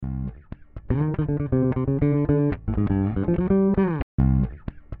Hello, and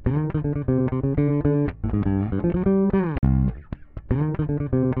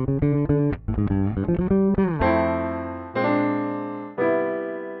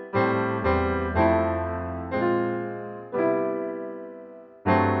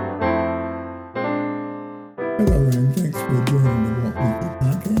thanks for joining the Walt Weekly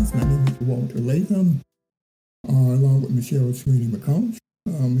Podcast. My name is Walter Latham, along with Michelle Sweeney McCombs.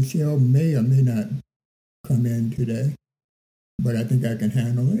 Michelle may or may not come in today, but I think I can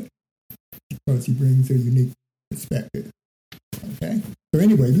handle it because she brings a unique perspective. Okay? So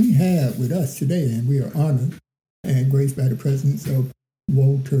anyway, we have with us today, and we are honored and graced by the presence of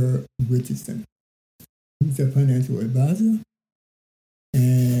Walter Richardson, who's a financial advisor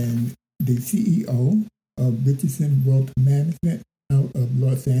and the CEO of Richardson Wealth Management out of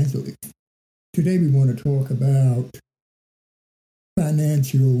Los Angeles. Today we want to talk about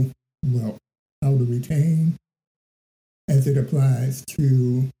financial wealth, how to retain as it applies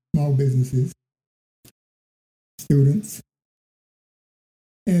to small businesses, students,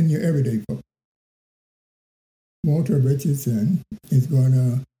 and your everyday folks. Walter Richardson who's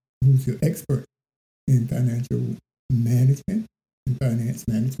an expert in financial management and finance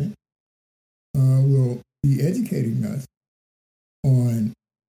management, will be educating us on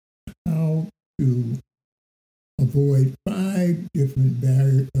how to avoid 5 different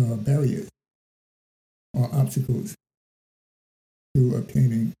barriers or obstacles to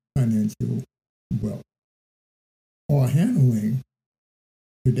obtaining financial wealth or handling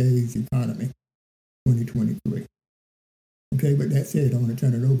today's economy, 2023. Okay, with that said, I want to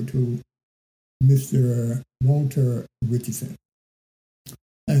turn it over to Mr. Walter Richardson.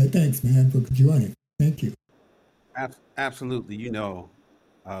 Thanks, man, for joining. Thank you. Absolutely.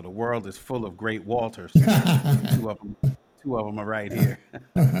 The world is full of great Walters. Two of them are right here.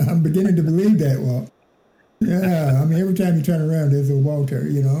 I'm beginning to believe that, Walt. Yeah, I mean, every time you turn around, there's a Walter,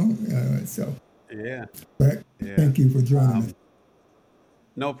 so. Yeah. But Yeah. Thank you for joining us.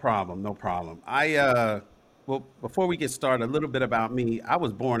 No problem. Well, before we get started, a little bit about me. I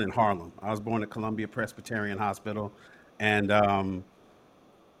was born in Harlem. I was born at Columbia Presbyterian Hospital, and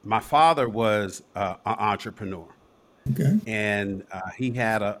my father was an entrepreneur. Okay. And he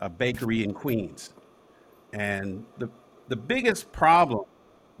had a bakery in Queens. And the biggest problem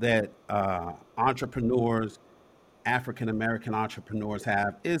that entrepreneurs, African-American entrepreneurs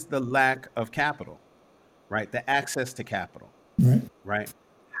have is the lack of capital, right? The access to capital, right?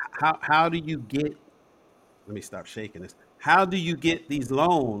 How do you get, let me stop shaking this. How do you get these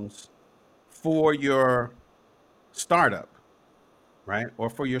loans for your startup, right? Or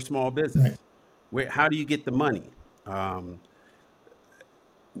for your small business? Right. How do you get the money?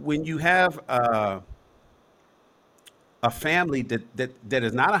 When you have a family that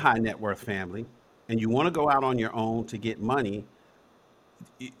is not a high net worth family, and you want to go out on your own to get money,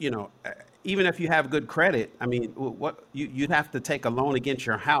 even if you have good credit, I mean, you'd have to take a loan against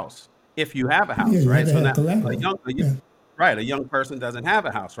your house if you have a house, right? So now a young person doesn't have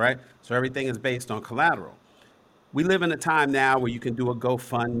a house, right? So everything is based on collateral. We live in a time now where you can do a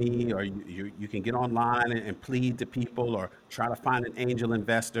GoFundMe, or you can get online and plead to people, or try to find an angel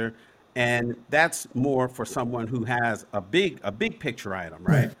investor. And that's more for someone who has a big picture item,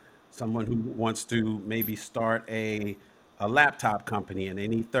 right? Someone who wants to maybe start a laptop company, and they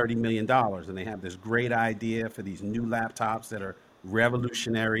need $30 million, and they have this great idea for these new laptops that are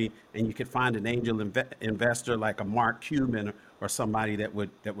revolutionary, and you could find an angel investor like a Mark Cuban or somebody that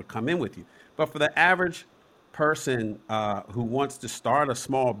would come in with you. But for the average person who wants to start a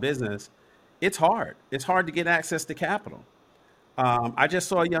small business, it's hard. It's hard to get access to capital. I just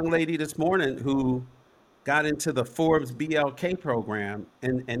saw a young lady this morning who got into the Forbes BLK program,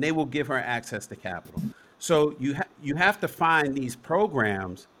 and they will give her access to capital. So you have to find these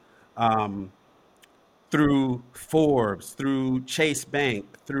programs through Forbes, through Chase Bank,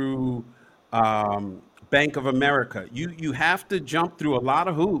 through Bank of America. You have to jump through a lot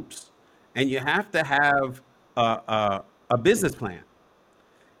of hoops, and you have to have a business plan,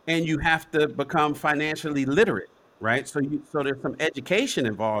 and you have to become financially literate, right? So there's some education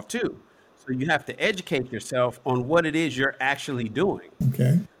involved too. So you have to educate yourself on what it is you're actually doing.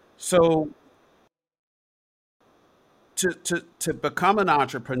 Okay. So to become an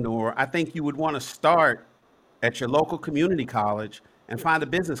entrepreneur, I think you would want to start at your local community college and find a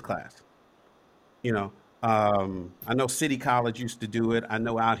business class. I know City College used to do it. I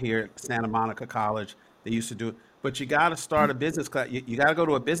know out here at Santa Monica College, they used to do it. But you got to start a business class. You got to go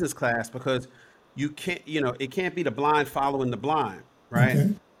to a business class, because you can't, it can't be the blind following the blind, right?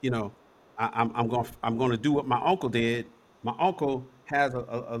 Okay. I'm going to do what my uncle did. My uncle has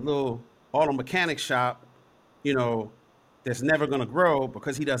a little auto mechanic shop, you know, that's never going to grow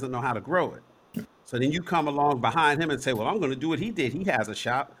because he doesn't know how to grow it. So then you come along behind him and say, well, I'm going to do what he did. He has a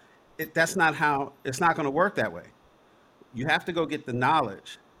shop. That's not how, it's not going to work that way. You have to go get the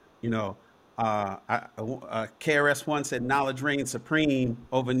knowledge. You know, KRS-One said knowledge reigns supreme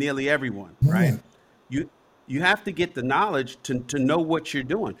over nearly everyone, right? You you have to get the knowledge to know what you're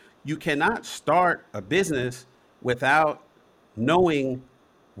doing. You cannot start a business without knowing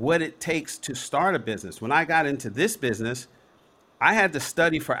what it takes to start a business. When I got into this business, I had to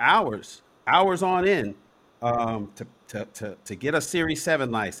study for hours, hours on end, to get a Series 7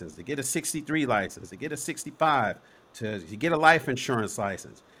 license, to get a 63 license, to get a 65, to get a life insurance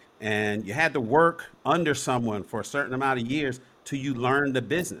license. And you had to work under someone for a certain amount of years till you learn the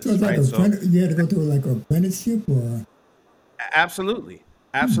business, So it's like right? So you had to go through like an apprenticeship or? absolutely,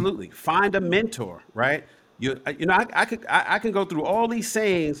 absolutely. Find a mentor, right? I can go through all these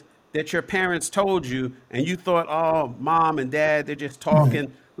sayings that your parents told you, and you thought, oh, mom and dad, they're just talking.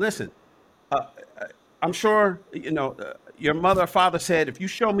 Right. Listen, I'm sure your mother or father said, if you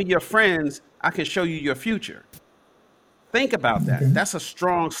show me your friends, I can show you your future. Think about that. Okay. That's a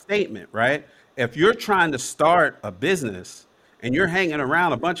strong statement, right? If you're trying to start a business and you're hanging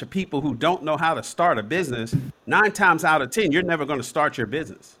around a bunch of people who don't know how to start a business, 9 times out of 10, you're never going to start your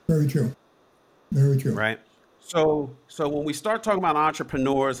business. Very true. Very true. Right. So when we start talking about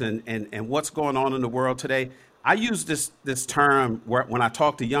entrepreneurs and what's going on in the world today, I use this term when I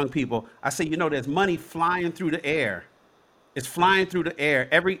talk to young people. I say, there's money flying through the air. It's flying through the air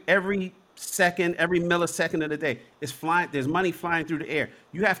every second, every millisecond of the day. It's flying. There's money flying through the air.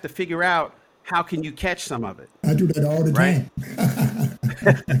 You have to figure out how can you catch some of it. I do that all the right? time.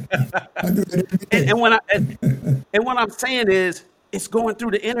 I do that every day. And what I'm saying is, it's going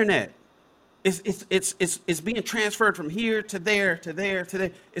through the internet. It's being transferred from here to there to there to there.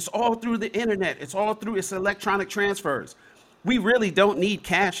 It's all through the internet. It's electronic transfers. We really don't need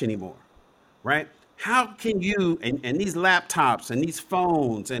cash anymore, right? How can you, and these laptops and these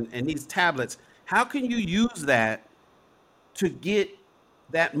phones and these tablets, how can you use that to get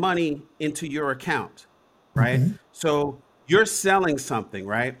that money into your account, right? Okay. So you're selling something,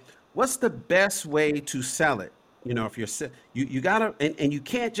 right? What's the best way to sell it? If you gotta, and you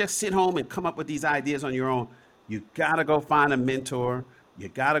can't just sit home and come up with these ideas on your own. You gotta go find a mentor. You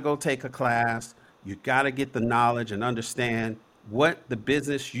gotta go take a class. You gotta get the knowledge and understand what the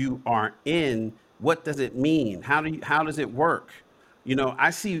business you are in. What does it mean? How does it work?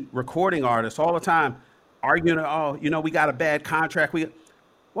 I see recording artists all the time arguing. Oh, we got a bad contract.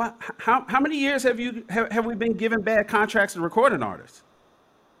 How many years have we been given bad contracts to recording artists?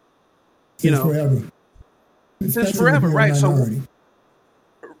 Since forever. Since forever, right?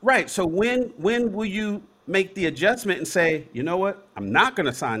 So when will you make the adjustment and say, you know what? I'm not going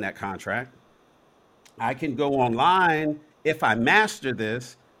to sign that contract. I can go online. If I master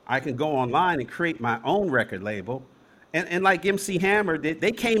this, I can go online and create my own record label. And like MC Hammer did,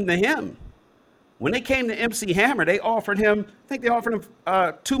 they came to him. When they came to MC Hammer, they offered him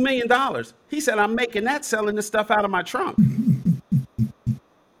 $2 million. He said, I'm making that selling this stuff out of my trunk.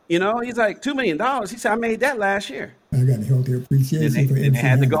 He's like, $2 million. He said, I made that last year. I got a healthy appreciation for MC They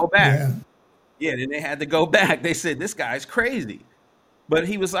had to go back. Yeah. Then they had to go back. They said, this guy's crazy. But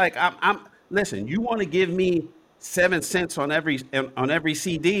he was like, listen, you want to give me 7 cents on every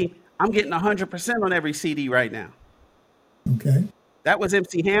CD? I'm getting 100% on every CD right now. Okay. That was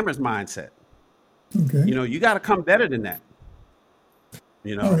MC Hammer's mindset. Okay. You got to come better than that.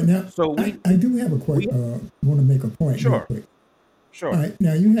 All right, now, so I do have a question. Want to make a point. Sure. Real quick. Sure. All right,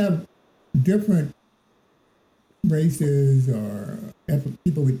 now you have different races or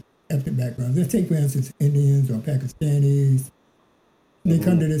people with ethnic backgrounds. Let's take, for instance, Indians or Pakistanis. They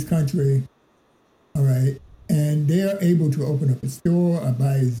come to this country, all right, and they are able to open up a store or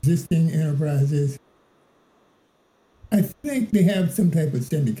buy existing enterprises. I think they have some type of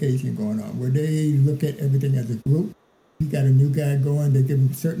syndication going on where they look at everything as a group. You got a new guy going, they give him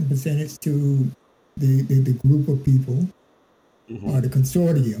a certain percentage to the group of people or the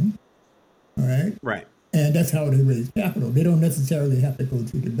consortium, all right? Right. And that's how they raise capital. They don't necessarily have to go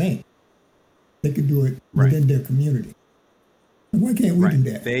to the bank. They could do it within their community. And why can't we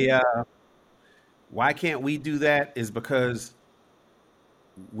do that? Why can't we do that is because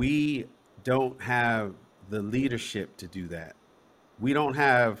we don't have the leadership to do that. We don't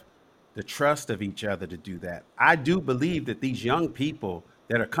have the trust of each other to do that. I do believe that these young people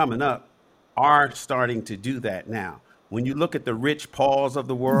that are coming up are starting to do that now. When you look at the Rich Pauls of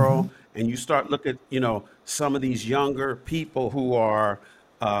the world and you start looking at, some of these younger people who are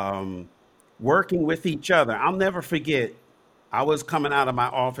working with each other. I'll never forget I was coming out of my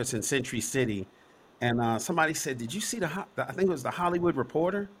office in Century City, and somebody said, "Did you see I think it was the Hollywood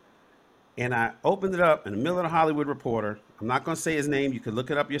Reporter?" And I opened it up in the middle of the Hollywood Reporter. I'm not going to say his name. You can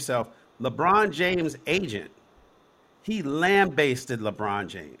look it up yourself. LeBron James' agent. He lambasted LeBron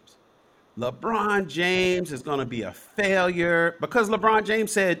James. LeBron James is going to be a failure because LeBron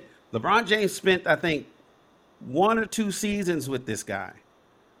James spent, I think, 1 or 2 seasons with this guy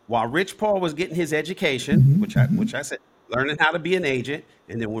while Rich Paul was getting his education, which I said, learning how to be an agent.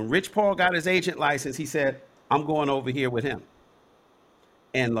 And then when Rich Paul got his agent license, he said, I'm going over here with him.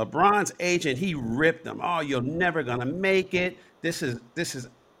 And LeBron's agent, he ripped him. Oh, you're never going to make it. This is, the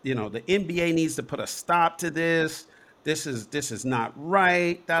NBA needs to put a stop to this. This is not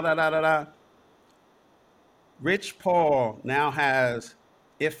right. Da, da, da, da, da. Rich Paul now has,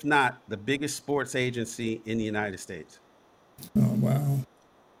 if not the biggest sports agency in the United States. Oh, wow.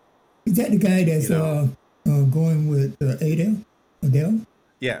 Is that the guy that's going with Adele?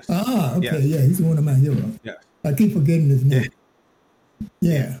 Yes. Ah, okay. Yes. Yeah, he's one of my heroes. Yes. I keep forgetting his name.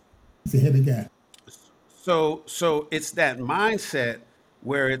 Yeah. He's a heavy guy. So it's that mindset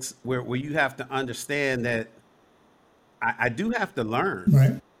where you have to understand that I do have to learn.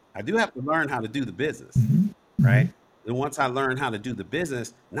 Right. I do have to learn how to do the business. Right. And once I learn how to do the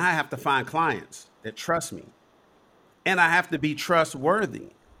business, now I have to find clients that trust me. And I have to be trustworthy.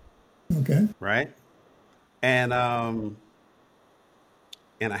 Okay. Right. And I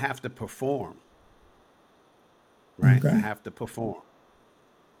have to perform. Right. Okay. I have to perform.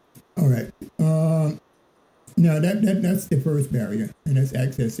 All right. Now that's the first barrier, and that's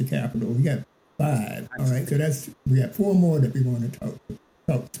access to capital. We got 5. All right. So we got 4 more that we want to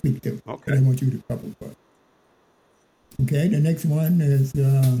speak to. Okay. I want you to cover first. Okay. The next one is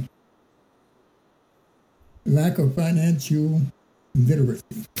lack Absolutely. financial literacy.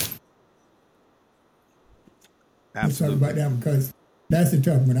 Let's talk about that one because that's the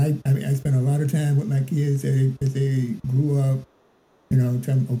tough one. I spent a lot of time with my kids as they grew up,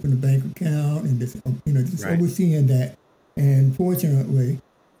 trying to open a bank account and just right. Overseeing that. And fortunately,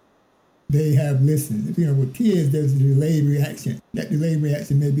 they have listened. With kids, there's a delayed reaction. That delayed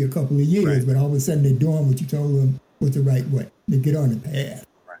reaction may be a couple of years, right. But all of a sudden they're doing what you told them was the right way. They get on the path.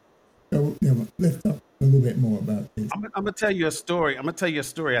 Right. So let's talk a little bit more about this. I'm going to tell you a story. I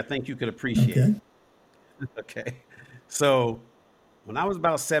think you could appreciate. Okay. Okay. So when I was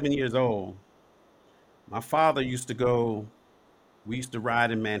about 7 years old, my father we used to ride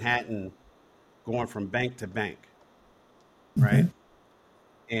in Manhattan going from bank to bank. Right.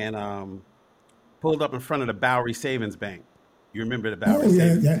 And pulled up in front of the Bowery Savings Bank. You remember the Bowery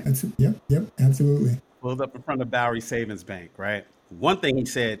Savings Bank? Yep, absolutely. Pulled up in front of Bowery Savings Bank, right? One thing he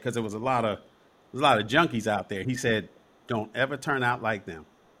said, because there was a lot of junkies out there, he said, don't ever turn out like them.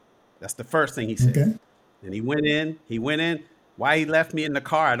 That's the first thing he said. Okay. And he went in. Why he left me in the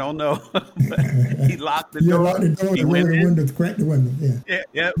car, I don't know. But he locked the door. Locked the door, he went in. Windows, cracked the windows,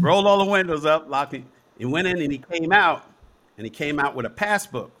 Yeah, rolled all the windows up, locked it. He went in and he came out. And he came out with a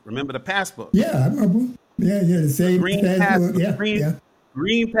passbook. Remember the passbook? Yeah, I remember. Yeah, the same green passbook.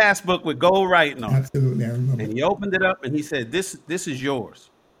 Green passbook with gold writing on it. Absolutely, I remember. And he opened it up and he said, "This is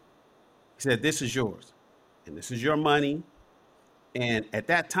yours." He said, "This is yours, and this is your money." And at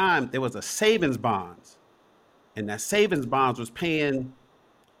that time, there was a savings bonds, and that savings bonds was paying,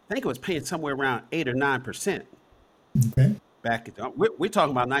 I think it was paying somewhere around 8 or 9%. Okay. We're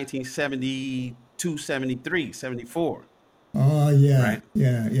talking about 1972, 73, 74. Oh, yeah. Right?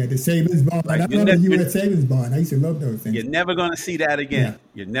 Yeah. The savings bond. Right. I remember the U.S. savings bond. I used to love those things. You're never going to see that again. Yeah.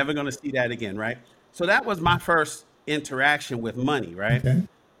 You're never going to see that again, right? So that was my first interaction with money, right? Okay.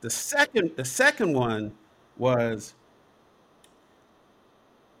 The second one was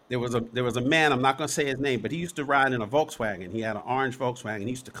there was a man, I'm not going to say his name, but he used to ride in a Volkswagen. He had an orange Volkswagen. He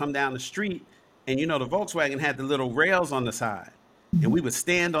used to come down the street, and the Volkswagen had the little rails on the side. And we would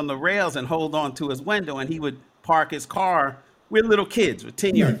stand on the rails and hold on to his window, and he would park his car. We're little kids, with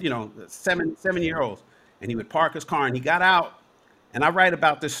 7-year-olds. And he would park his car, and he got out. And I write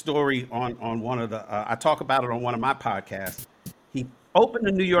about this story on one of the, I talk about it on one of my podcasts. He opened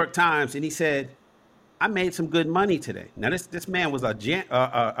the New York Times, and he said, I made some good money today. Now, this man was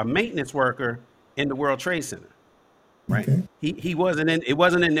a maintenance worker in the World Trade Center, right? Okay. It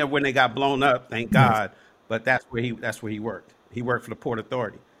wasn't in there when they got blown up, thank God, but that's where he worked. He worked for the Port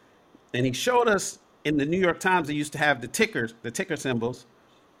Authority. And he showed us, in the New York Times, they used to have the ticker symbols,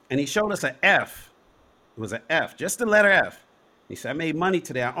 and he showed us an F. It was an F, just the letter F. He said, I made money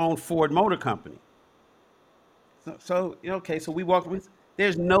today. I own Ford Motor Company. So we walked with,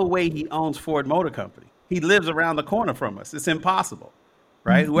 there's no way he owns Ford Motor Company. He lives around the corner from us. It's impossible,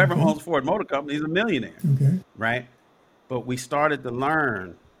 right? Mm-hmm. Whoever owns Ford Motor Company is a millionaire, right? But we started to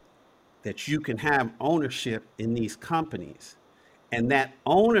learn that you can have ownership in these companies. And that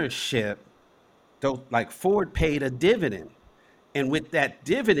ownership, though, like Ford paid a dividend. And with that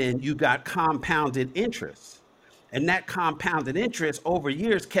dividend, you got compounded interest. And that compounded interest over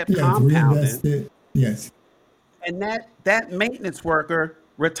years kept compounding. Reinvested. Yes. And that maintenance worker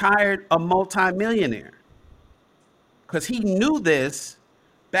retired a multimillionaire because he knew this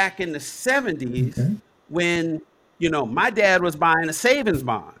back in the 70s when, my dad was buying a savings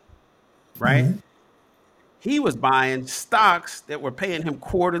bond, right? Mm-hmm. He was buying stocks that were paying him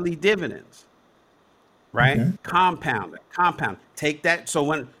quarterly dividends, right? Okay. Compound. Take that.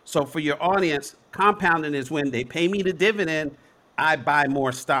 So for your audience, compounding is when they pay me the dividend, I buy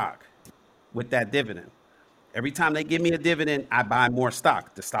more stock with that dividend. Every time they give me a dividend, I buy more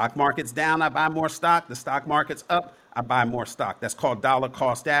stock. The stock market's down, I buy more stock. The stock market's up, I buy more stock. That's called dollar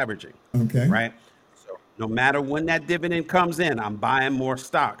cost averaging. Okay. Right? So no matter when that dividend comes in, I'm buying more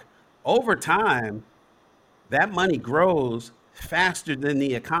stock. Over time, that money grows faster than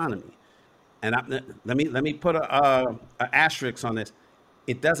the economy. And let me put a asterisk on this.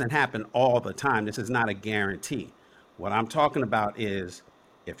 It doesn't happen all the time. This is not a guarantee. What I'm talking about is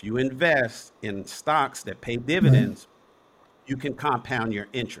if you invest in stocks that pay dividends, you can compound your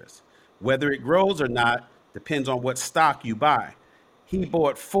interest. Whether it grows or not depends on what stock you buy. He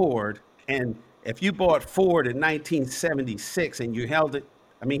bought Ford, and if you bought Ford in 1976 and you held it,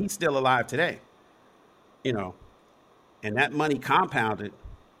 he's still alive today, and that money compounded.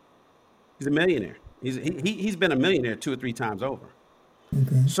 He's a millionaire. He's been a millionaire 2 or 3 times over.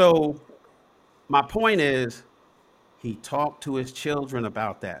 Okay. So my point is, he talked to his children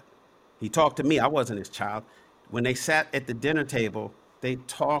about that. He talked to me. I wasn't his child. When they sat at the dinner table, they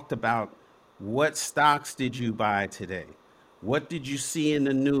talked about what stocks did you buy today? What did you see in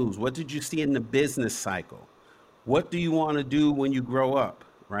the news? What did you see in the business cycle? What do you want to do when you grow up,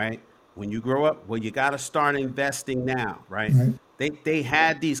 right? When you grow up, well, you got to start investing now, right? They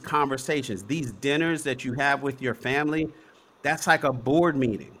had these conversations, these dinners that you have with your family. That's like a board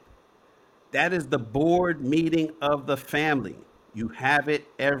meeting. That is the board meeting of the family. You have it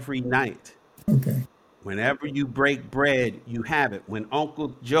every night. Okay. Whenever you break bread, you have it. When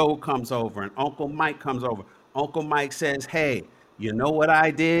Uncle Joe comes over and Uncle Mike comes over, Uncle Mike says, hey, you know what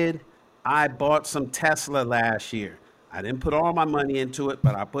I did? I bought some Tesla last year. I didn't put all my money into it,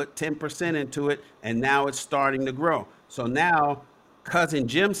 but I put 10% into it, and now it's starting to grow. So now Cousin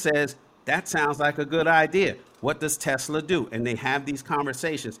Jim says, that sounds like a good idea. What does Tesla do? And they have these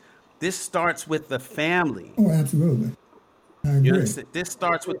conversations. This starts with the family. Oh, absolutely. I agree. This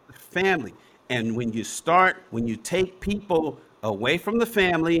starts with the family. And when you take people away from the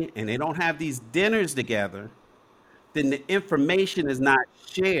family and they don't have these dinners together, then the information is not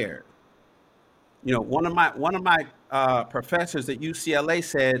shared. One of my professors at UCLA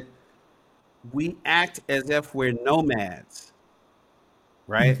said, we act as if we're nomads,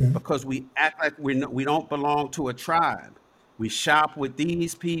 right? Okay. Because we act like we don't belong to a tribe. We shop with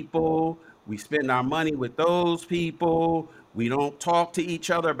these people. We spend our money with those people. We don't talk to each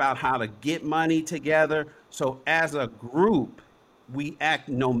other about how to get money together. So as a group, we act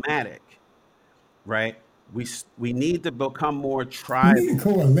nomadic, right? We need to become more tribal. We need to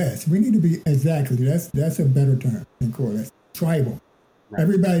coalesce. We need to be, exactly. That's a better term than coalesce. Tribal. Right.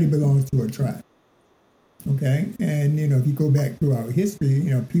 Everybody belongs to a tribe. Okay? And, if you go back through our history,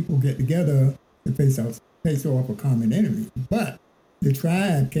 people get together to face off a common enemy. But the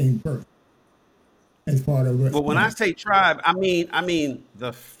tribe came first as part of it. Well, when I say tribe, I mean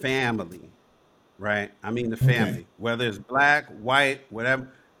the family, right? I mean the family. Okay. Whether it's black, white, whatever,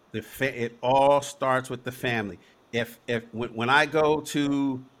 it all starts with the family. When I go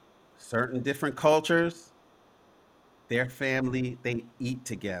to certain different cultures, their family, they eat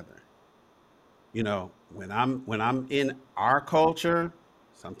together. When I'm in our culture,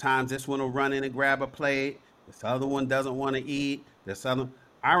 sometimes this one will run in and grab a plate. This other one doesn't want to eat.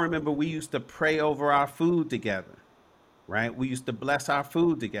 I remember we used to pray over our food together, right? We used to bless our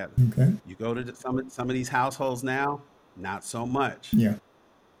food together. Okay. You go to some of these households now, not so much. Yeah.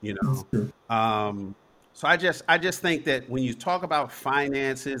 That's true. So I just think that when you talk about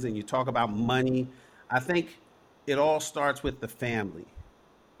finances and you talk about money, I think it all starts with the family,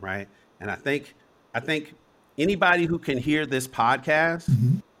 right? And I think anybody who can hear this podcast,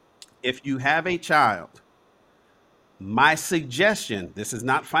 if you have a child, my suggestion, this is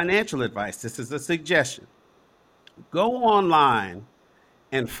not financial advice, this is a suggestion. Go online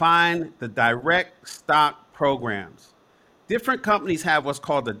and find the direct stock programs. Different companies have what's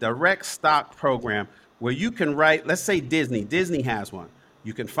called the direct stock program, where you can write, let's say Disney has one.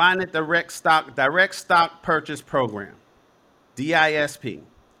 You can find the direct stock purchase program. DISP.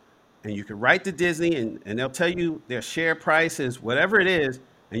 And you could write to Disney and they'll tell you their share price is whatever it is.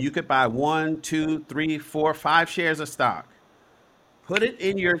 And you could buy 1, 2, 3, 4, 5 shares of stock. Put it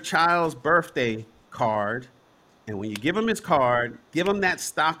in your child's birthday card. And when you give him his card, give him that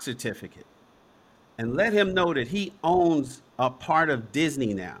stock certificate. And let him know that he owns a part of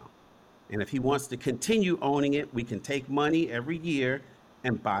Disney now. And if he wants to continue owning it, we can take money every year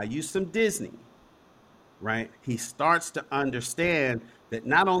and buy you some Disney, right? He starts to understand that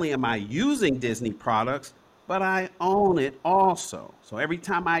not only am I using Disney products, but I own it also. So every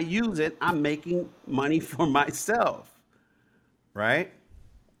time I use it, I'm making money for myself, right?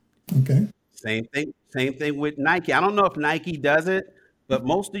 Okay. Same thing with Nike. I don't know if Nike does it, but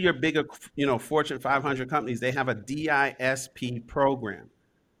most of your bigger, Fortune 500 companies, they have a DISP program.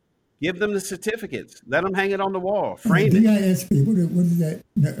 Give them the certificates. Let them hang it on the wall. Frame it. DISP, what is that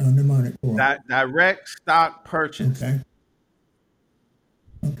mnemonic for? Direct stock purchase. Okay.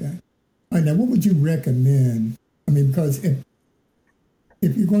 All right, now what would you recommend? I mean, because if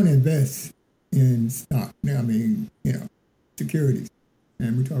you're going to invest in stock, securities,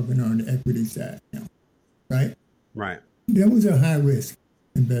 and we're talking on the equity side now, right? Right. Those are high risk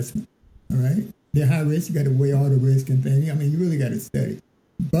investment, all right? They're high risk. You got to weigh all the risk and things. I mean, you really got to study.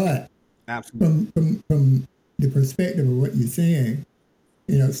 But absolutely, from the perspective of what you're saying,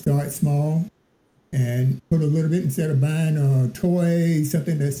 start small and put a little bit instead of buying a toy,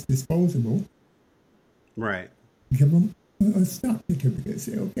 something that's disposable. Right. Give them a stock certificate.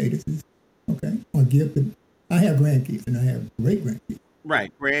 Say, okay, this is okay. Or I have grandkids and I have great grandkids.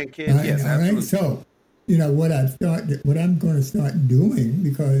 Right, grandkids. Yes, absolutely. Right? So, what I'm going to start doing,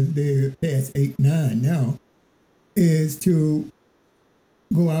 because they're past 8, 9 now, is to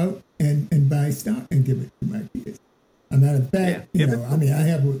go out and buy stock and give it to my kids. As a matter of fact, I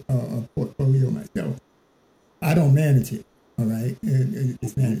have a portfolio myself. I don't manage it, all right?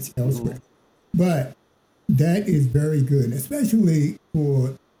 It's managed elsewhere. Mm-hmm. But that is very good, especially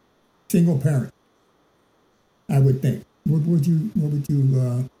for single parents, I would think. What would you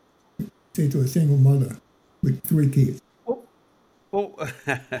say to a single mother with 3 kids? Well,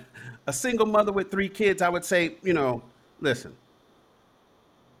 a single mother with 3 kids, I would say, listen,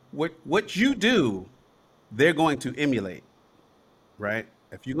 what you do, they're going to emulate, right?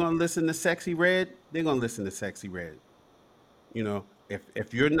 If you're going to listen to Sexy Red, they're going to listen to Sexy Red.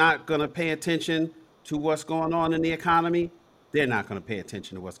 If you're not going to pay attention to what's going on in the economy, they're not going to pay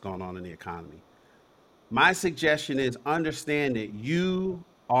attention to what's going on in the economy. My suggestion is understand that you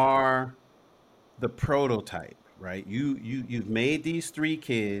are the prototype, right? You've made these 3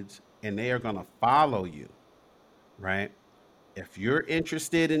 kids and they are going to follow you, right? If you're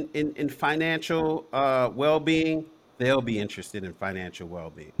interested in financial well-being, they'll be interested in financial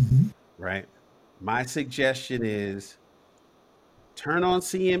well-being, mm-hmm. right? My suggestion is turn on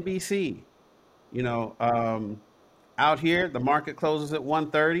CNBC. Out here, the market closes at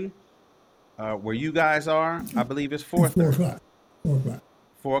 1:30. Where you guys are, I believe it's 4:30.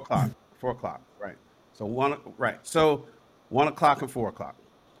 4 o'clock. 4 o'clock. Right. So 1 o'clock and 4 o'clock.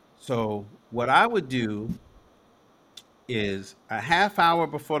 So what I would do is a half hour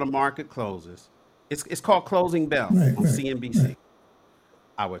before the market closes. It's called closing bell on CNBC. Right.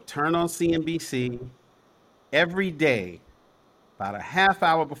 I would turn on CNBC every day, about a half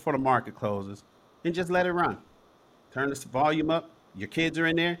hour before the market closes, and just let it run. Turn this volume up. Your kids are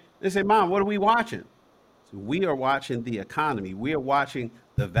in there. They say, Mom, what are we watching? So we are watching the economy. We are watching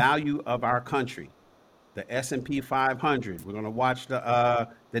the value of our country, the S&P 500. We're going to watch the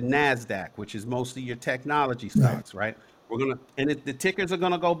NASDAQ, which is mostly your technology stocks, right? The tickers are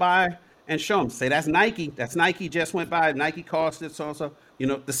going to go by and show them. Say, that's Nike. That's Nike just went by. Nike cost it so.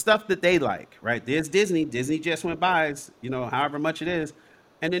 The stuff that they like, right? There's Disney. Disney just went by, however much it is.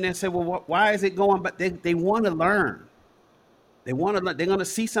 And then they say, well, why is it going? But they want to learn. They're going to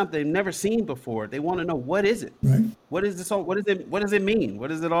see something they've never seen before. They want to know, what is it? Right. What is this? What does it mean?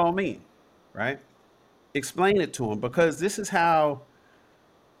 What does it all mean? Right? Explain it to them, because this is how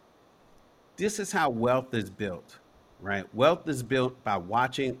wealth is built, right? Wealth is built by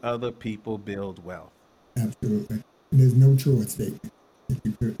watching other people build wealth. Absolutely. And there's no choice statement.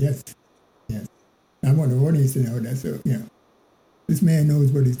 Yes. I want the audience to know that. This man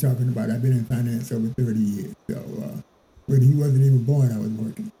knows what he's talking about. I've been in finance over 30 years. So, when he wasn't even born, I was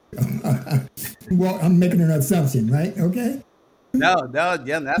working. Well, I'm making an assumption, right? Okay? No,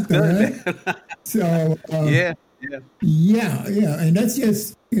 yeah, that's good. Right? So, yeah. And that's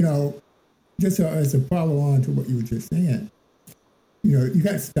just, just as a follow-on to what you were just saying. You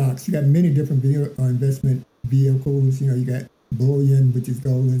got stocks. You got many different investment vehicles. You got bullion, which is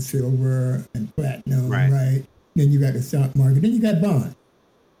gold and silver and platinum, right? then you got the stock market, then you got bonds.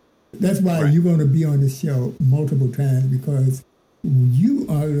 That's why you're going to be on the show multiple times, because you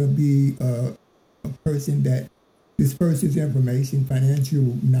are to be a person that disperses information,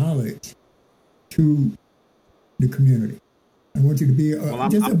 financial knowledge to the community. I want you to be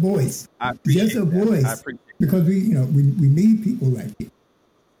a voice, just a voice, because we need people like you.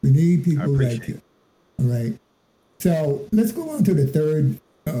 We need people like you. All right. So let's go on to the third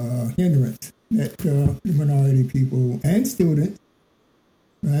hindrance that minority people and students,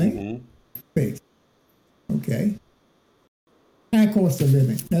 right, face. Okay. High cost of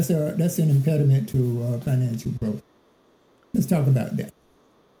living. That's an impediment to financial growth. Let's talk about that.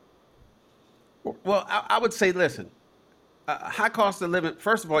 Well, I would say, listen, high cost of living.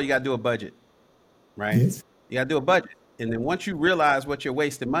 First of all, you got to do a budget, right? Yes. You got to do a budget, and then once you realize what you're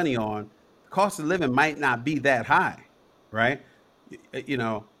wasting money on, the cost of living might not be that high, right? You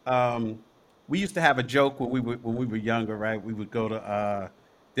know, we used to have a joke when we were younger, right? We would go to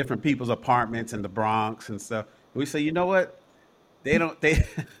different people's apartments in the Bronx and stuff. We say, you know what? They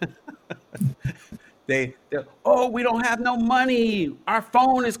oh, we don't have no money. Our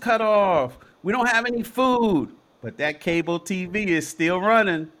phone is cut off. We don't have any food, but that cable TV is still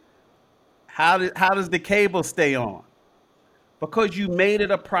running. How does the cable stay on? Because you made it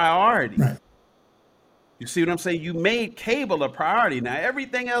a priority. Right. You see what I'm saying? You made cable a priority. Now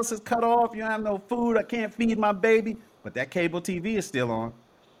everything else is cut off. You don't have no food. I can't feed my baby, but that cable TV is still on.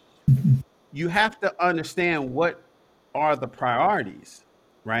 You have to understand what are the priorities,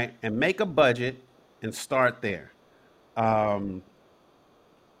 right? And make a budget and start there.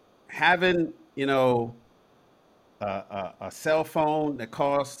 Having, a cell phone that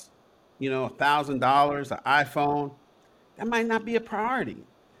costs, $1,000, an iPhone, that might not be a priority.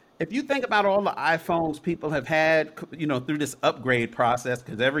 If you think about all the iPhones people have had, through this upgrade process,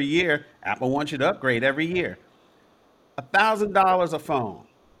 because every year, Apple wants you to upgrade every year. $1,000 a phone,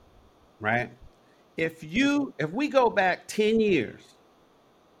 right? If we go back 10 years,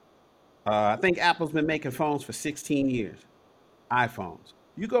 I think Apple's been making phones for 16 years, iPhones.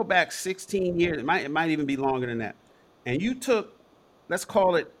 You go back 16 years, it might even be longer than that. And you took, let's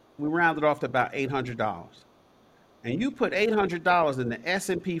call it, we rounded off to about $800. And you put $800 in the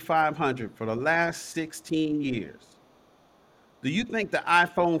S&P 500 for the last 16 years. Do you think the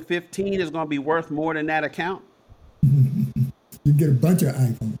iPhone 15 is going to be worth more than that account? You get a bunch of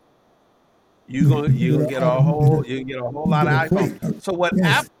iPhones. You get a whole lot of iPhones. So what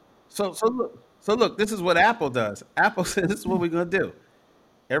Apple? So look, this is what Apple does. Apple says this is what we're gonna do.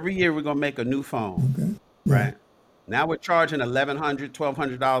 Every year we're gonna make a new phone. Okay. Right. Now we're charging $1,100,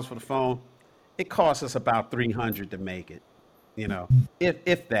 $1,200 for the phone. It costs us about $300 to make it.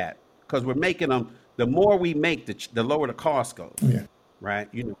 If that, because we're making them. The more we make, the lower the cost goes. Oh, yeah. Right.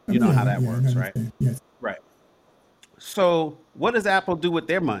 You know how that works, right? Yes. Right. So what does Apple do with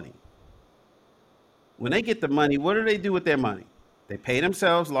their money? When they get the money, what do they do with their money? They pay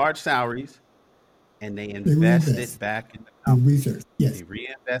themselves large salaries, and they invest it back in the company. Research, yes. They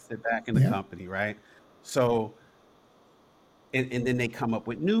reinvest it back in the company, right? So, and then they come up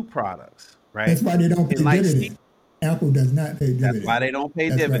with new products, right? That's why they don't pay dividends. Apple does not pay dividends. That's why they don't pay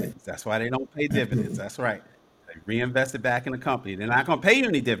dividends. Right. That's why they don't pay dividends. That's right. They reinvest it back in the company. They're not going to pay you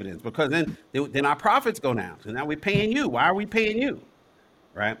any dividends, because then our profits go down. So now we're paying you. Why are we paying you?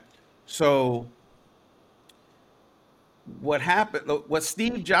 Right? So what happened, what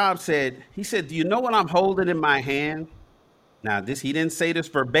Steve Jobs said, he said, do you know what I'm holding in my hand? Now, he didn't say this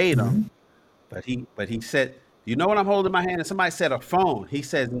verbatim, but he said, do you know what I'm holding in my hand? And somebody said a phone. He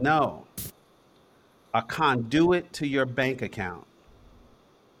says, no, a conduit to your bank account.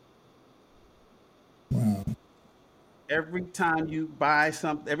 Wow. Every time you buy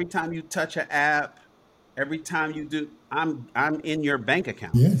something, every time you touch an app, every time you do, I'm in your bank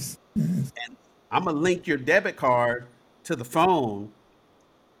account. Yes. And I'm going to link your debit card to the phone.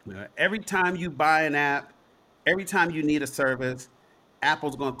 Every time you buy an app, every time you need a service,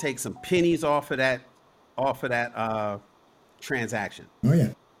 Apple's going to take some pennies off of that transaction. Oh yeah.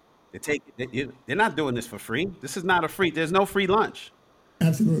 They're not doing this for free. This is not there's no free lunch.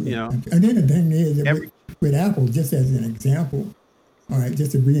 Absolutely. And then the thing is that with Apple, just as an example, all right,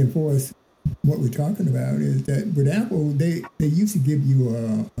 just to reinforce what we're talking about, is that with Apple, they used to give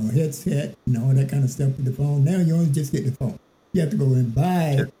you a headset and all that kind of stuff with the phone. Now you only just get the phone. You have to go and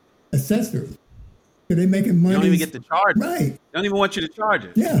buy accessories. So they're making money. You don't even get the charger. Right. They don't even want you to charge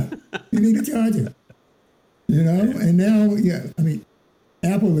it. Yeah. You need a charger. And now,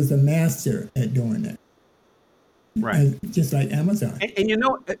 Apple is a master at doing that. Right. Just like Amazon. And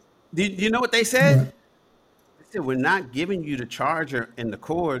do you know what they said? Right. They said, we're not giving you the charger and the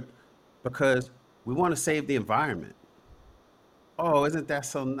cord because We want to save the environment. Oh, isn't that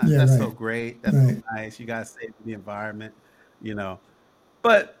so Yeah, that's so right, great? That's so right. nice. You guys save the environment, you know.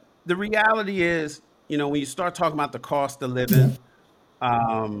 But the reality is, when you start talking about the cost of Yeah. living,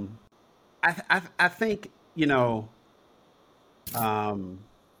 um, I think, um,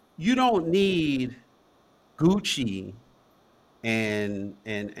 you don't need Gucci and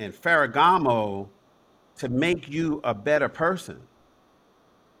Ferragamo to make you a better person.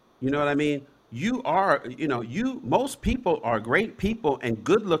 You know what I mean? You are, most people are great people and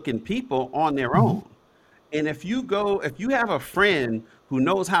good looking people on their Mm-hmm. own. And if you have a friend who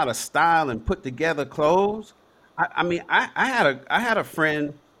knows how to style and put together clothes, I mean, I had a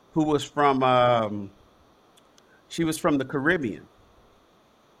friend who was she was from the Caribbean,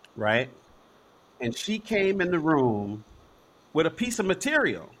 right? And she came in the room with a piece of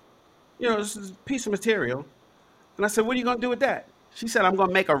material. This is a piece of material. And I said, "What are you going to do with that?" She said, "I'm going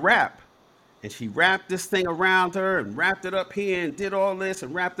to make a wrap." And she wrapped this thing around her and wrapped it up here and did all this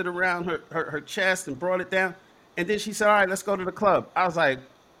and wrapped it around her chest and brought it down. And then she said, "All right, let's go to the club." I was like,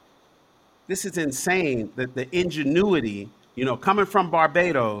 this is insane. That the ingenuity, coming from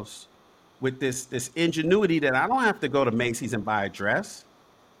Barbados with this ingenuity that I don't have to go to Macy's and buy a dress.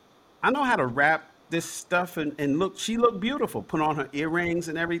 I know how to wrap this stuff and look, she looked beautiful, put on her earrings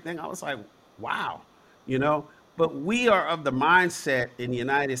and everything. I was like, wow, you know. But we are of the mindset in the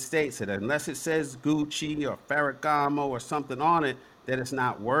United States that unless it says Gucci or Ferragamo or something on it, that it's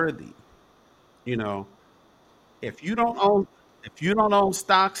not worthy. You know, if you don't own if you don't own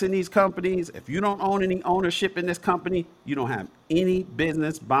stocks in these companies, if you don't own any ownership in this company, you don't have any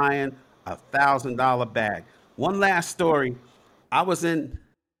business buying $1,000 bag. One last story. I was in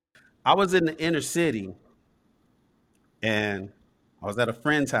I was in the inner city and I was at a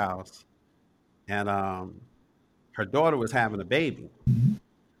friend's house and her daughter was having a baby. Mm-hmm.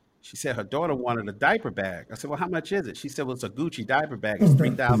 She said her daughter wanted a diaper bag. I said, "Well, how much is it?" She said, "Well, it's a Gucci diaper bag. It's Oh, three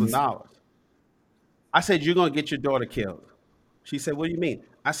God, thousand please. dollars." I said, "You're gonna get your daughter killed." She said, "What do you mean?"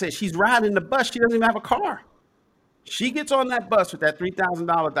 I said, "She's riding the bus. She doesn't even have a car. She gets on that bus with that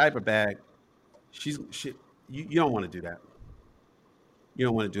 $3,000 diaper bag. You don't want to do that. You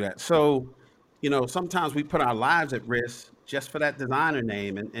don't want to do that." So, sometimes we put our lives at risk just for that designer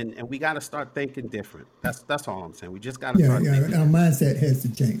name, and we got to start thinking different. That's all I'm saying. We just got to Yeah, start yeah. thinking Our different. mindset has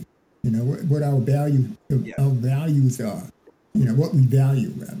to change. What our Yes. values are. What we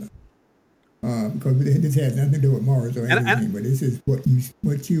value rather. Because this has nothing to do with morals or And anything, but this is what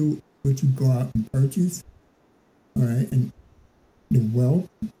you go out and purchase, all right, and the wealth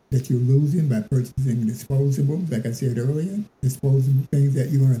that you're losing by purchasing disposables, like I said earlier, disposable things that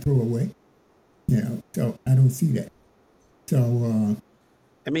you're going to throw away. So I don't see that. So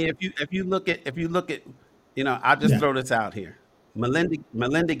I mean, if you look at, I'll just yeah, throw this out here.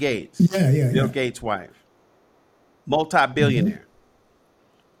 Melinda Gates, yeah, yeah, Bill yeah. Gates' wife, Mm-hmm. multi-billionaire.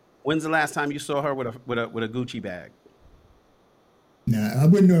 When's the last time you saw her with a Gucci bag? Nah, I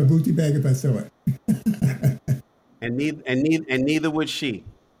wouldn't know a Gucci bag if I saw it. And neither would she,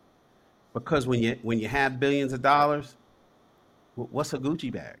 because when you have billions of dollars, what's a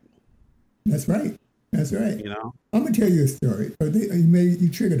Gucci bag? That's right. That's right. You know. I'm gonna tell you a story. You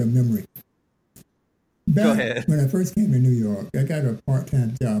triggered a memory. Go Back ahead. when I first came to New York, I got a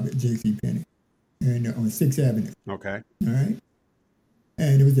part-time job at J.C. Penney, and on Sixth Avenue. Okay. All right,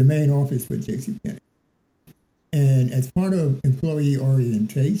 and it was the main office for J.C. Penney. And as part of employee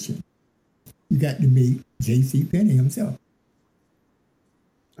orientation, you got to meet J.C. Penney himself.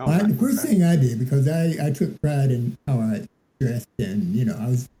 Oh, All right, nice. the first Okay. thing I did, because I took pride in how I dressed, and I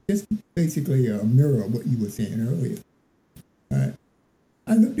was just basically a mirror of what you were saying earlier. All right,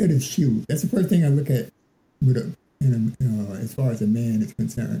 I looked at his shoes. That's the first thing I look at with as far as a man is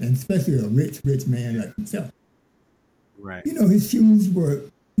concerned, and especially a rich man like himself. Right. His shoes were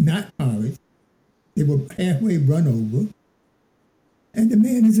not polished; they were halfway run over, and the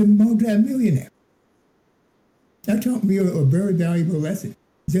man is a multi-millionaire. That taught me a very valuable lesson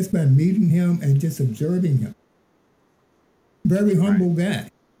just by meeting him and just observing him. Very Right. humble guy,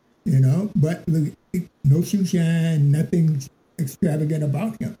 but look, no shoe shine, nothing extravagant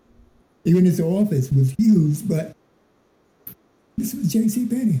about him. Even his office was huge, but this was J.C.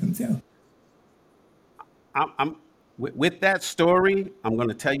 Penney himself. I'm with that story. I'm going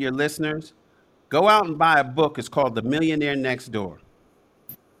to tell your listeners, go out and buy a book. It's called The Millionaire Next Door.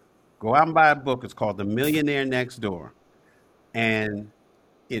 Go out and buy a book. It's called The Millionaire Next Door, and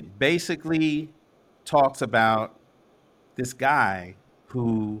it basically talks about this guy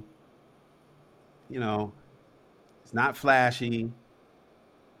who, you know, is not flashy,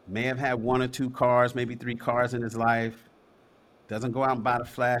 may have had one or two cars, maybe three cars in his life, doesn't go out and buy the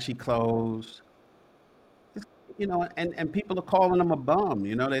flashy clothes, and people are calling him a bum.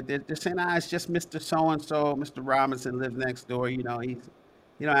 They're saying, it's just Mr. So and so, Mr. Robinson lives next door. He don't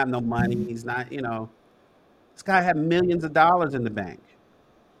have no money. He's not. This guy had millions of dollars in the bank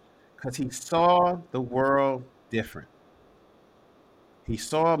because he saw the world different. He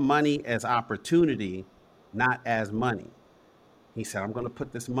saw money as opportunity, not as money. He said, I'm going to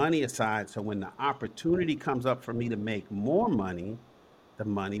put this money aside so when the opportunity comes up for me to make more money, the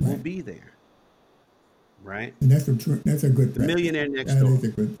money will be there. Right? And that's a good practice. The millionaire next door. That is a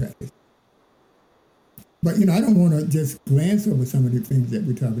good practice. But, I don't want to just glance over some of the things that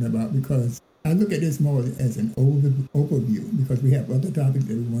we're talking about because I look at this more as an overview because we have other topics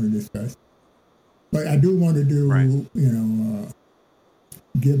that we want to discuss. But I do want to do,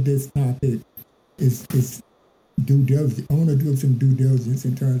 give this topic is due diligence. I want to do some due diligence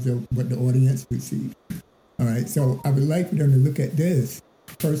in terms of what the audience receives. All right. So I would like for them to look at this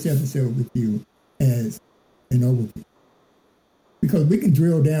first episode with you as an overview because we can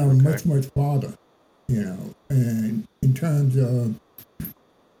drill down much farther, and in terms of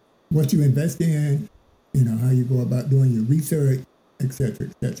what you invest in, how you go about doing your research, et cetera,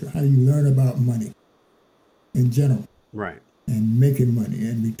 how you learn about money in general. Right. And making money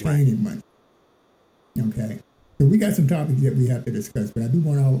and retaining money. Okay. So we got some topics that we have to discuss, but I do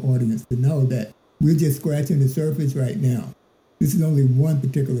want our audience to know that we're just scratching the surface right now. This is only one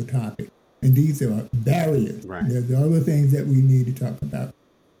particular topic, and these are barriers. Right. There's other things that we need to talk about,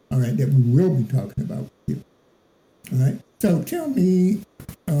 all right, that we will be talking about with you. All right. So tell me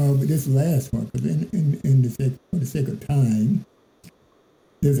this last one, because for the sake of time,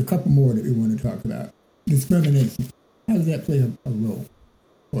 there's a couple more that we want to talk about. Discrimination. How does that play a role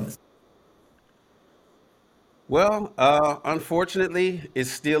for us? Well, unfortunately, it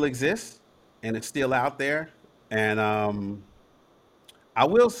still exists, and it's still out there. And I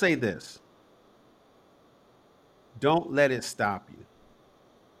will say this. Don't let it stop you,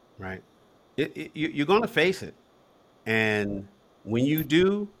 right? You're going to face it. And when you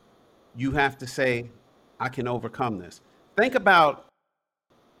do, you have to say, I can overcome this. Think about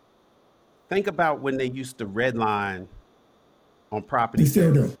when they used to redline on property. They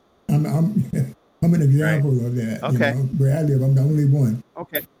still do. I'm an example of that. Okay. Where I live, I'm the only one.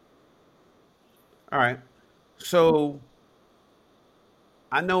 Okay. All right. So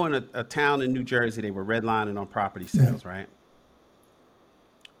I know in a town in New Jersey, they were redlining on property sales, right?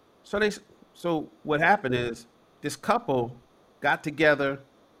 So what happened is this couple got together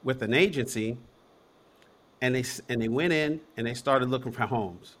with an agency and they went in and they started looking for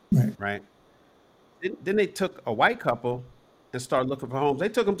homes, right? Then they took a white couple and started looking for homes. They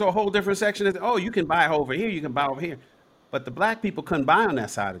took them to a whole different section. They said, oh, you can buy over here, you can buy over here. But the black people couldn't buy on that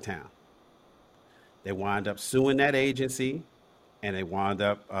side of town. They wound up suing that agency, and they wound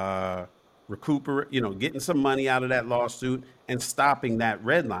up getting some money out of that lawsuit and stopping that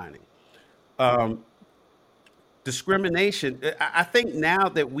redlining. Discrimination. I think now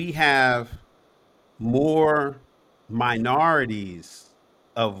that we have more minorities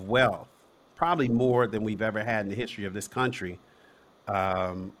of wealth, probably more than we've ever had in the history of this country.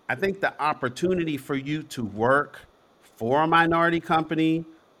 I think the opportunity for you to work for a minority company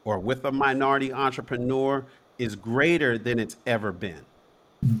or with a minority entrepreneur is greater than it's ever been,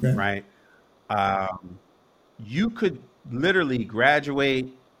 right? You could literally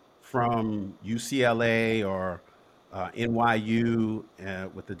graduate from UCLA or NYU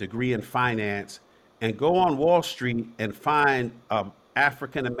with a degree in finance and go on Wall Street and find an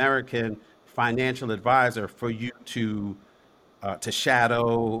African-American financial advisor for you to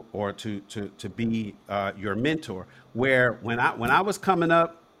shadow or to be your mentor. Where when I was coming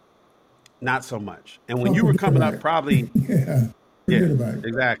up, not so much, and when you were coming up, probably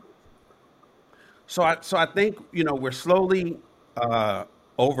exactly. So I think we're slowly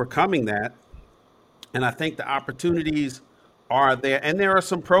overcoming that, and I think the opportunities are there, and there are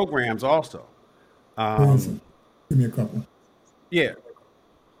some programs also. Give me a couple. Yeah.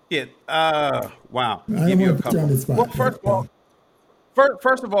 Wow. I don't want to put you on the spot. Well,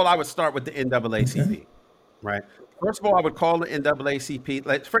 first of all, I would start with the NAACP, right? First of all, I would call the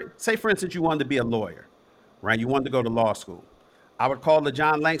NAACP. Say, for instance, you wanted to be a lawyer, right? You wanted to go to law school. I would call the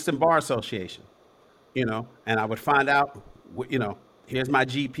John Langston Bar Association, and I would find out, here's my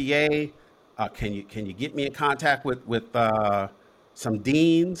GPA. Can you get me in contact with some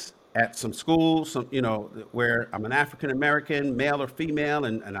deans at some schools, where I'm an African American, male or female,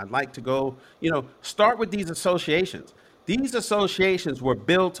 and I'd like to go, start with these associations. These associations were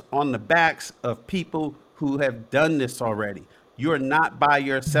built on the backs of people who have done this already. You're not by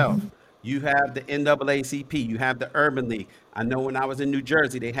yourself. You have the NAACP, you have the Urban League. I know when I was in New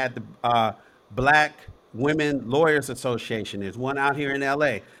Jersey, they had the Black Women Lawyers Association. There's one out here in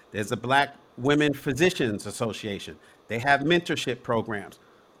LA. There's a Black Women Physicians Association. They have mentorship programs.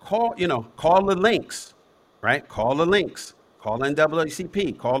 Call the links, right? Call the links. Call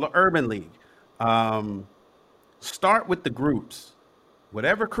NAACP. Call the Urban League. Start with the groups.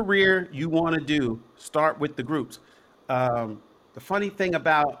 Whatever career you want to do, start with the groups. The funny thing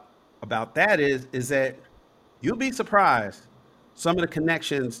about that is that you'll be surprised some of the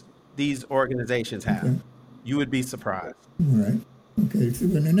connections these organizations have. Okay. You would be surprised. All right. Okay. So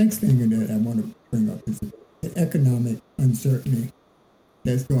the next thing that I want to bring up is the economic uncertainty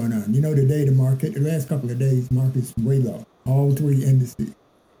that's going on. Today the last couple of days, market's way low. All three indices.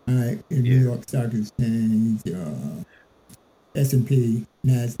 All right. In New York Stock Exchange, S&P,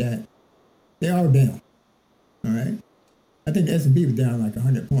 NASDAQ, they're all down. All right. I think the S&P was down like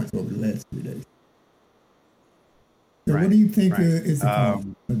 100 points over the last 3 days. So what do you think is the cause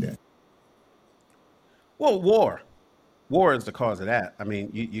of that? Well, war. War is the cause of that. I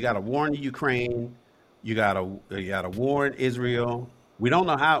mean, you got a war in Ukraine. You got a war in Israel. We don't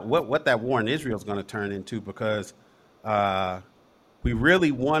know what that war in Israel is going to turn into, because we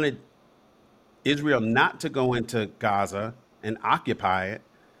really wanted Israel not to go into Gaza and occupy it,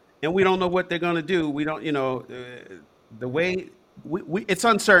 and we don't know what they're going to do. We don't, the way it's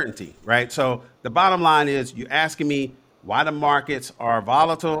uncertainty, right? So the bottom line is, you're asking me why the markets are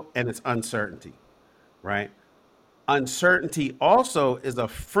volatile, and it's uncertainty, right? Uncertainty also is a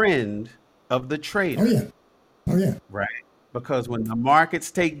friend of the trader. Oh yeah. Right. Because when the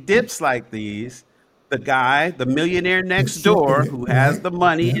markets take dips like these, the millionaire next door who has the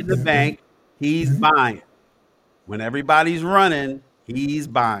money in the bank, he's buying. When everybody's running, he's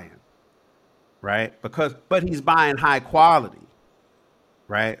buying. Right? But he's buying high quality.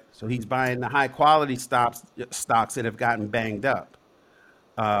 Right? So he's buying the high quality stocks that have gotten banged up.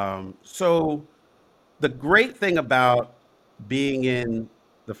 So the great thing about being in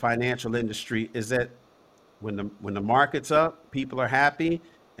the financial industry is that when the market's up, people are happy,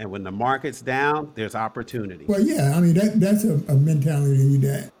 and when the market's down, there's opportunity. Well, yeah, I mean that's a mentality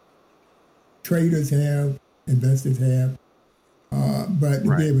that traders have, investors have, but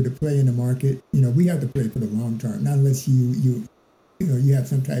to be able to play in the market, we have to play for the long term. Not unless you have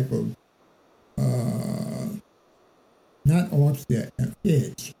some type of not offset, an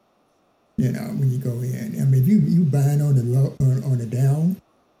edge. When you go in, I mean, if you buying on the low, on the down,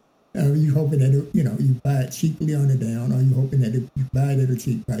 you hoping that you buy it cheaply on the down, or you hoping that you buy it at a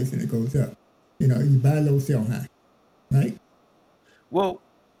cheap price and it goes up. You buy low, sell high, right? Well,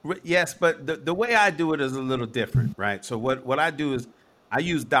 yes, but the way I do it is a little different, right? So what I do is I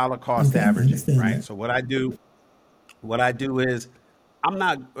use dollar cost averaging, right? That. So what I do is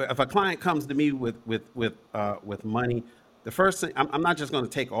if a client comes to me with money, the first thing, I'm not just going to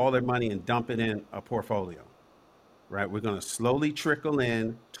take all their money and dump it in a portfolio, right? We're going to slowly trickle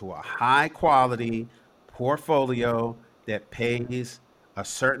in to a high quality portfolio that pays a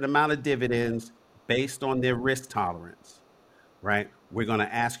certain amount of dividends based on their risk tolerance, right? We're going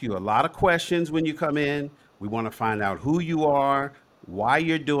to ask you a lot of questions when you come in. We want to find out who you are, why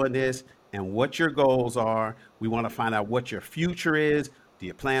you're doing this, and what your goals are. We want to find out what your future is. Do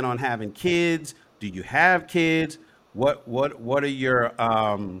you plan on having kids? Do you have kids? What are your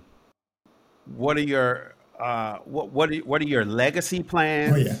legacy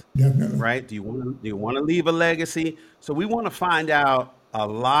plans? Oh yeah, definitely. Right? Do you want to leave a legacy? So we want to find out a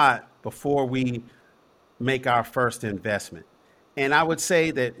lot before we make our first investment. And I would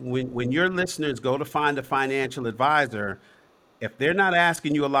say that when your listeners go to find a financial advisor, if they're not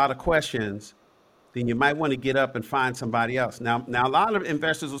asking you a lot of questions, then you might want to get up and find somebody else. Now a lot of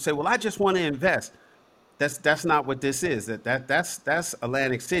investors will say, "Well, I just want to invest." That's not what this is. That's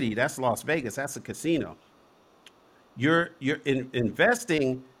Atlantic City. That's Las Vegas. That's a casino.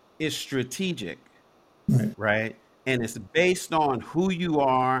 Investing is strategic, right? And it's based on who you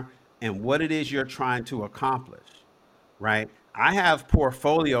are and what it is you're trying to accomplish, right? I have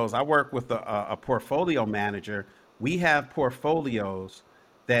portfolios. I work with a portfolio manager. We have portfolios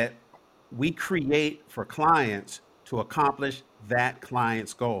that we create for clients to accomplish that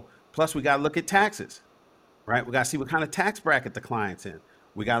client's goal. Plus, we got to look at taxes. Right, we got to see what kind of tax bracket the client's in.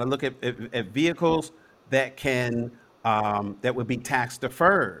 We got to look at vehicles that that would be tax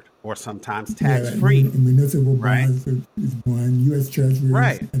deferred or sometimes tax free. Municipal bonds is one. U.S. Treasuries,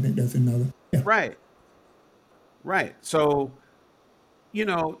 right? I think that's another. Yeah. Right. So,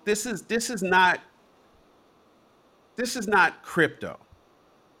 this is not crypto,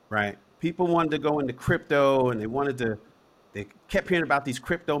 right? People wanted to go into crypto, and they kept hearing about these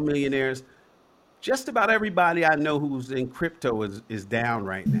crypto millionaires. just about everybody I know who's in crypto is down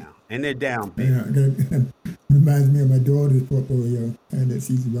right now, and they're down big. Yeah, that reminds me of my daughter's portfolio, and that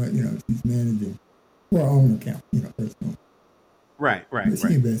she's she's managing for her own account, personal. Right. But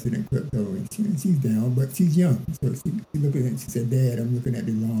she invested in crypto, and she's down, but she's young, so she looked at it and she said, "Dad, I'm looking at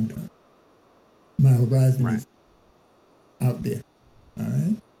the long term. My horizon is out there." All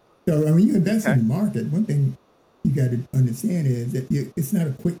right. So when you invest in the market, one thing you got to understand is that it's not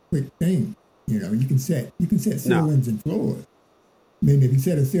a quick thing. You can set ceilings and floors. I mean, if you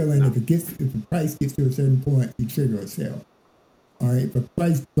set a ceiling, if the price gets to a certain point, you trigger a sell. All right. If the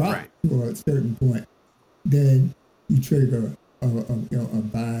price drops to a certain point, then you trigger a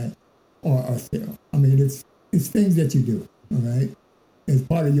buy or a sell. I mean, it's things that you do. All right. As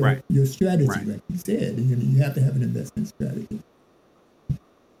part of your strategy, like you said, you have to have an investment strategy.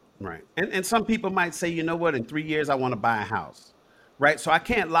 Right. And some people might say, you know what, in 3 years I want to buy a house. Right. So I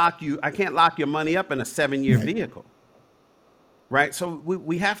can't lock your money up in a 7-year vehicle. Right. So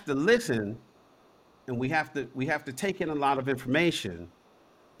we have to listen, and we have to take in a lot of information,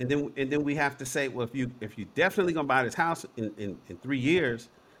 and then we have to say, well, if you definitely gonna buy this house in 3 years,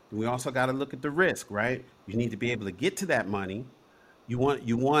 then we also got to look at the risk, right? You need to be able to get to that money. You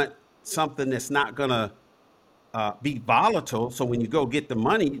want something that's not gonna be volatile. So when you go get the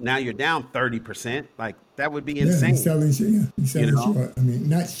money, now you're down 30%. Like that would be insane. You're selling short. I mean,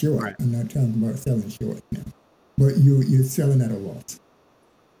 not short. Right. I'm not talking about selling short now, but you're selling at a loss.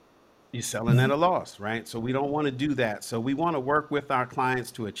 You're selling at a loss, right? So we don't want to do that. So we want to work with our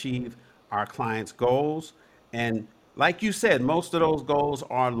clients to achieve our clients' goals. And like you said, most of those goals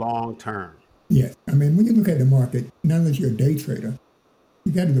are long term. Yes. I mean, when you look at the market, not unless you're a day trader,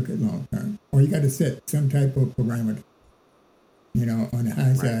 you got to look at long term, or you got to set some type of parameter, on the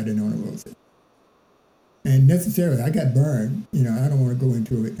high side and on the low side. And necessarily, I got burned. I don't want to go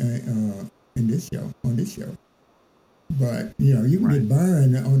into it on this show. But, you can get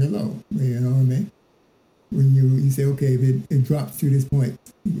burned on the low, you know what I mean? When you say, okay, if it drops to this point,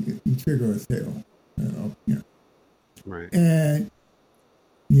 you trigger a sale. Right. And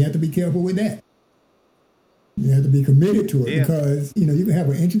you have to be careful with that. You have to be committed to it because, you can have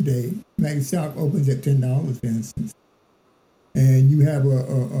an intraday, like the stock opens at $10, for instance, and you have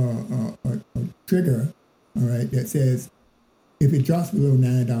a trigger, all right, that says if it drops below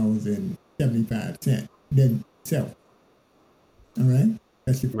 $9.75, then sell. All right?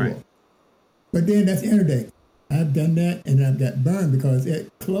 That's your floor. Right. But then that's intraday. I've done that, and I've got burned because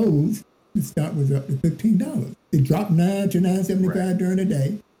at close, the stock was up to $15. It dropped $9 to $9.75 during the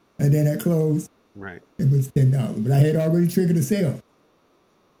day, and then at close, it was $10. But I had already triggered a sale.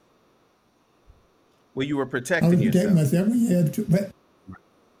 Well, you were protecting yourself. I was protecting myself. But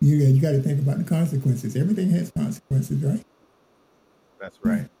you got to think about the consequences. Everything has consequences, right? That's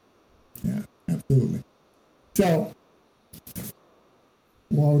right. Yeah, absolutely. So,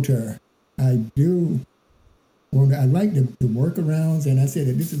 Walter, I like the workarounds, and I said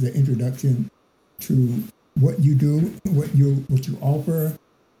that this is an introduction to what you do, what you offer,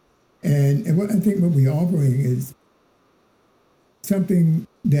 and what I think what we're offering is something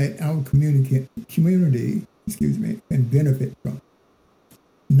that our community, can benefit from.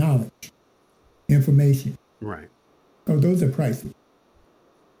 Knowledge, information. Right. Because those are priceless.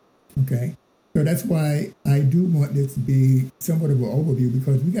 Okay? So that's why I do want this to be somewhat of an overview,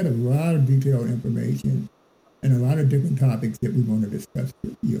 because we got a lot of detailed information and a lot of different topics that we want to discuss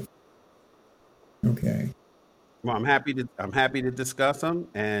with you. Okay. Well, I'm happy to discuss them,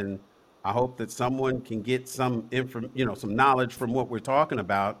 and I hope that someone can get some some knowledge from what we're talking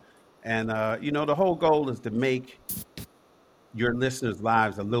about. And the whole goal is to make your listeners'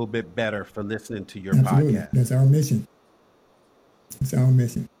 lives a little bit better for listening to your podcast. That's our mission. It's our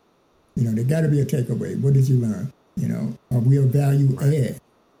mission. There got to be a takeaway. What did you learn? Are we a value add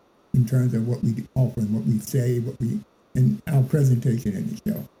in terms of what we offer and what we say, and our presentation in the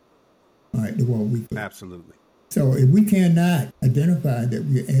show? All right, the World Weekly. Absolutely. So if we cannot identify that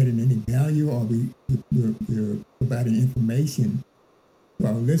we're adding any value, or we're providing information to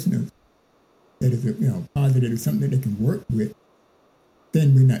our listeners that is positive, something that they can work with,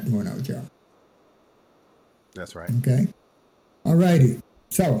 then we're not doing our job. That's right. Okay. All righty.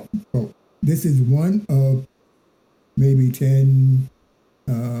 So this is one of maybe 10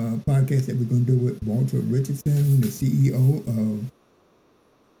 podcasts that we're going to do with Walter Richardson, the CEO of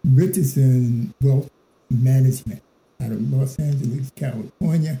Richardson Wealth Management out of Los Angeles,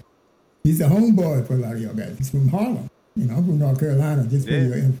 California. He's a homeboy for a lot of y'all guys. He's from Harlem. I'm from North Carolina, just for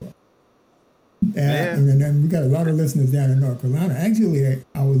your info. And then we got a lot of listeners down in North Carolina. Actually,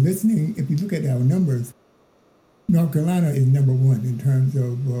 our listening, if you look at our numbers, North Carolina is number one in terms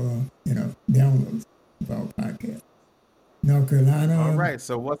of downloads of our podcast. North Carolina. All right.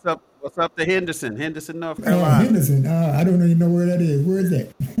 So what's up? What's up to Henderson, North Carolina? Henderson. I don't even know where that is. Where is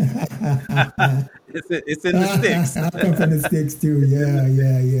that? It's in the sticks. I come from the sticks too.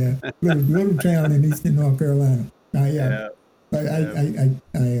 Yeah. Little town in Eastern North Carolina. But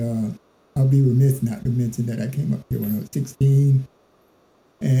I'll be remiss not to mention that I came up here when I was 16,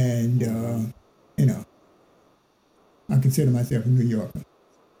 and I consider myself a New Yorker.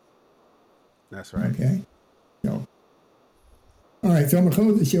 That's right. Okay. So, all right. So I'm gonna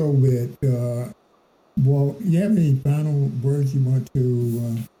close the show with. Well, you have any final words you want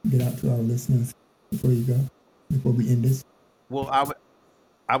to get out to our listeners before you go? Before we end this? Well,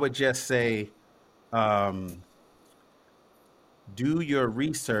 I would just say, do your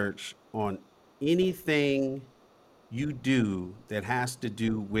research on anything you do that has to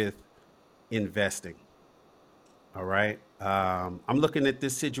do with investing. All right. I'm looking at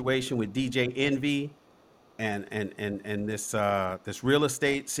this situation with DJ Envy and this real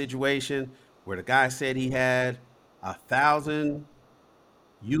estate situation where the guy said he had 1,000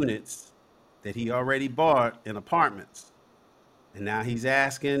 units that he already bought in apartments. And now he's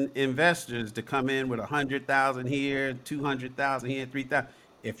asking investors to come in with 100,000 here, 200,000 here, 3,000.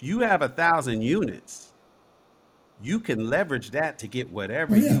 If you have 1,000 units, you can leverage that to get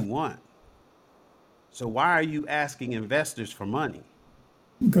whatever you want. So why are you asking investors for money?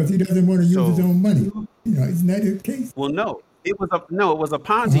 Because he doesn't want to use his own money. Isn't that the case? Well, no. It was a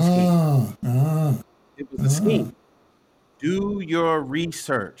Ponzi scheme. It was a scheme. Do your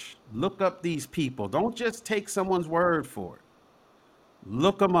research. Look up these people. Don't just take someone's word for it.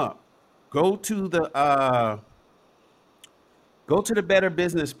 Look them up. Go to the Better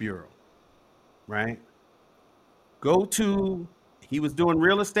Business Bureau, right? He was doing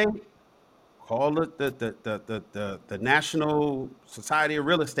real estate. Call it the National Society of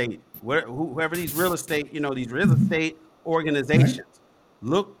Real Estate. Whoever these real estate, these real estate organizations. Right.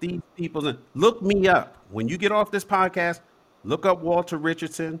 Look these people. Look me up. When you get off this podcast, look up Walter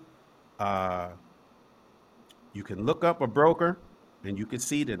Richardson. You can look up a broker, and you can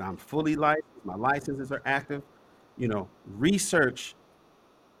see that I'm fully licensed. My licenses are active. Research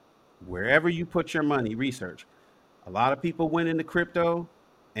wherever you put your money. Research. A lot of people went into crypto,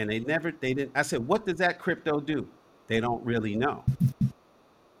 and they didn't. I said, what does that crypto do? They don't really know.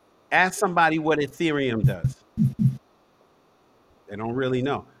 Ask somebody what Ethereum does. They don't really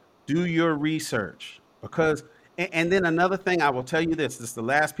know. Do your research, because, and then another thing I will tell you this is the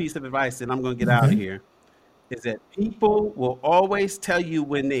last piece of advice that I'm going to get out of here, is that people will always tell you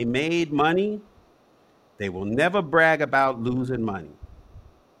when they made money. They will never brag about losing money.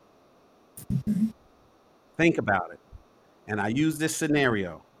 Think about it. And I use this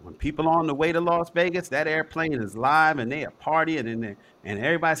scenario. When people are on the way to Las Vegas, that airplane is live and they are partying and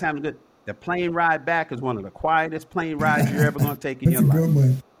everybody's having a good. The plane ride back is one of the quietest plane rides you're ever going to take in your life. That's a good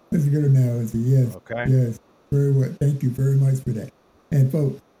one. That's a good analogy. Yes. Okay. Yes. Very well. Thank you very much for that. And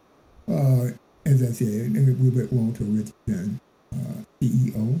folks, as I said, we're with Walter Richardson,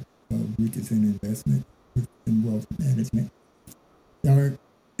 CEO of Richardson Investment, Richardson Wealth Management. And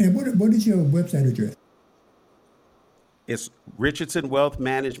what is your website address? It's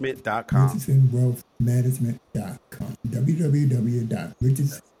RichardsonWealthManagement.com. RichardsonWealthManagement.com.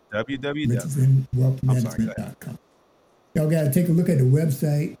 www.richardsonwealthmanagement.com. Y'all got to take a look at the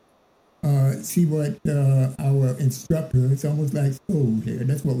website, see what our instructor, it's almost like school here.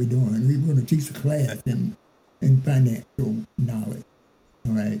 That's what we're doing. We're going to teach a class in financial knowledge.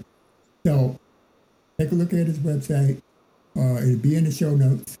 All right. So take a look at his website. It'll be in the show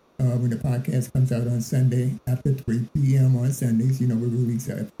notes. When the podcast comes out on Sunday after 3 p.m. on Sundays. We release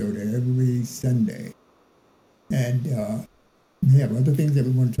an episode every Sunday. And we have other things that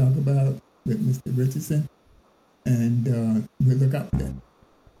we want to talk about with Mr. Richardson. And we'll look out for that.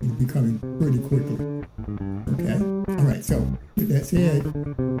 It'll be coming pretty quickly. Okay? All right. So with that said,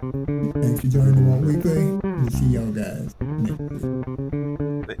 thanks for joining the Walt Weekly. We'll see y'all guys next week.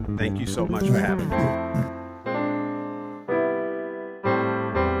 Thank you so much for having me.